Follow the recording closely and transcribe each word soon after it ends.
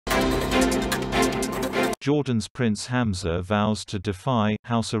Jordan's Prince Hamzah vows to defy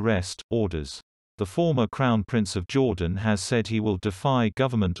house arrest orders. The former Crown Prince of Jordan has said he will defy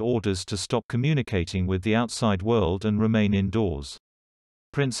government orders to stop communicating with the outside world and remain indoors.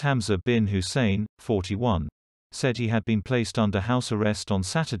 Prince Hamzah bin Hussein, 41, said he had been placed under house arrest on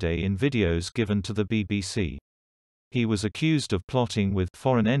Saturday in videos given to the BBC. He was accused of plotting with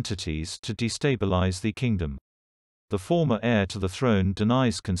foreign entities to destabilize the kingdom. The former heir to the throne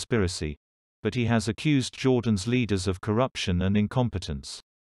denies conspiracy, but he has accused Jordan's leaders of corruption and incompetence.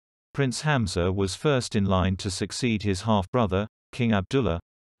 Prince Hamzah was first in line to succeed his half-brother, King Abdullah,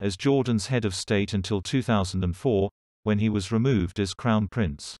 as Jordan's head of state until 2004, when he was removed as crown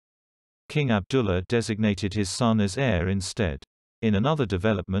prince. King Abdullah designated his son as heir instead. In another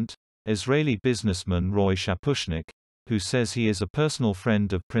development, Israeli businessman Roy Shapushnik, who says he is a personal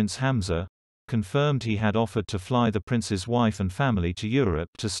friend of Prince Hamzah, confirmed he had offered to fly the prince's wife and family to Europe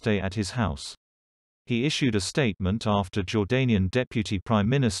to stay at his house. He issued a statement after Jordanian Deputy Prime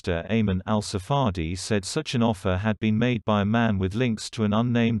Minister Ayman Safadi said such an offer had been made by a man with links to an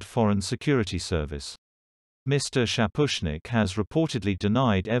unnamed foreign security service. Mr. Shapushnik has reportedly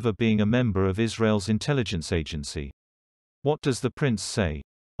denied ever being a member of Israel's intelligence agency. What does the prince say?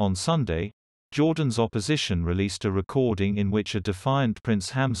 On Sunday, Jordan's opposition released a recording in which a defiant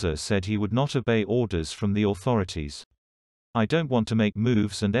Prince Hamzah said he would not obey orders from the authorities. "I don't want to make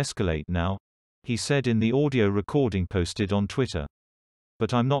moves and escalate now," he said in the audio recording posted on Twitter.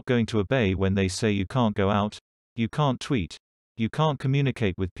 "But I'm not going to obey when they say you can't go out, you can't tweet, you can't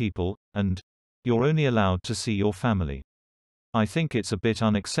communicate with people, and you're only allowed to see your family. I think it's a bit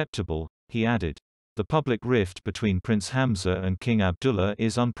unacceptable," he added. The public rift between Prince Hamzah and King Abdullah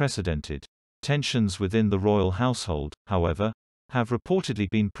is unprecedented. Tensions within the royal household, however, have reportedly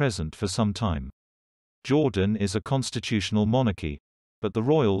been present for some time. Jordan is a constitutional monarchy, but the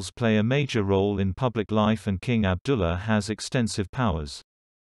royals play a major role in public life and King Abdullah has extensive powers.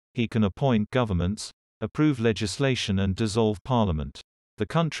 He can appoint governments, approve legislation and dissolve parliament. The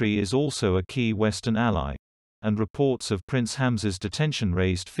country is also a key Western ally, and reports of Prince Hamzah's detention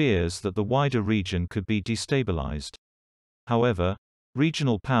raised fears that the wider region could be destabilized. However,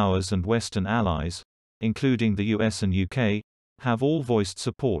 regional powers and Western allies, including the US and UK, have all voiced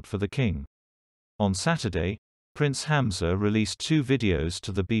support for the king. On Saturday, Prince Hamzah released 2 videos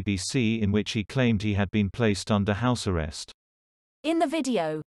to the BBC in which he claimed he had been placed under house arrest. In the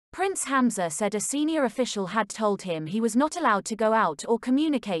video, Prince Hamzah said a senior official had told him he was not allowed to go out or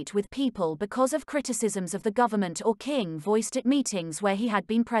communicate with people because of criticisms of the government or king voiced at meetings where he had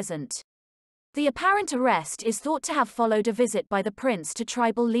been present. The apparent arrest is thought to have followed a visit by the prince to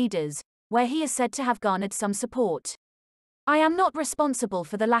tribal leaders, where he is said to have garnered some support. "I am not responsible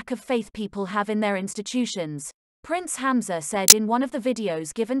for the lack of faith people have in their institutions," Prince Hamzah said in one of the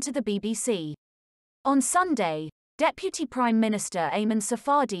videos given to the BBC. On Sunday, Deputy Prime Minister Ayman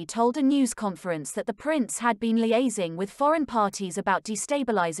Safadi told a news conference that the prince had been liaising with foreign parties about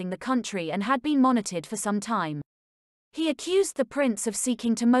destabilising the country and had been monitored for some time. He accused the prince of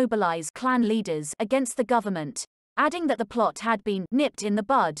seeking to mobilise clan leaders against the government, adding that the plot had been nipped in the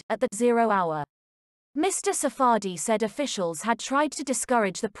bud at the 0 hour. Mr. Safadi said officials had tried to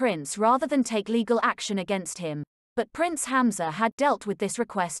discourage the prince rather than take legal action against him, but Prince Hamzah had dealt with this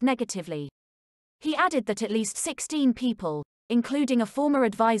request negatively. He added that at least 16 people, including a former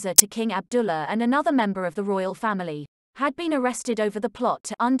advisor to King Abdullah and another member of the royal family, had been arrested over the plot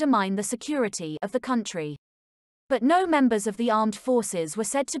to undermine the security of the country. But no members of the armed forces were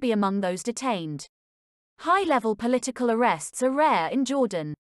said to be among those detained. High-level political arrests are rare in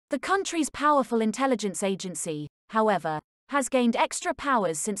Jordan. The country's powerful intelligence agency, however, has gained extra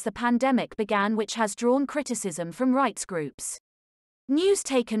powers since the pandemic began, which has drawn criticism from rights groups. News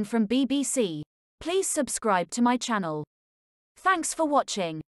taken from BBC. Please subscribe to my channel. Thanks for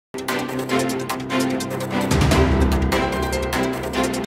watching.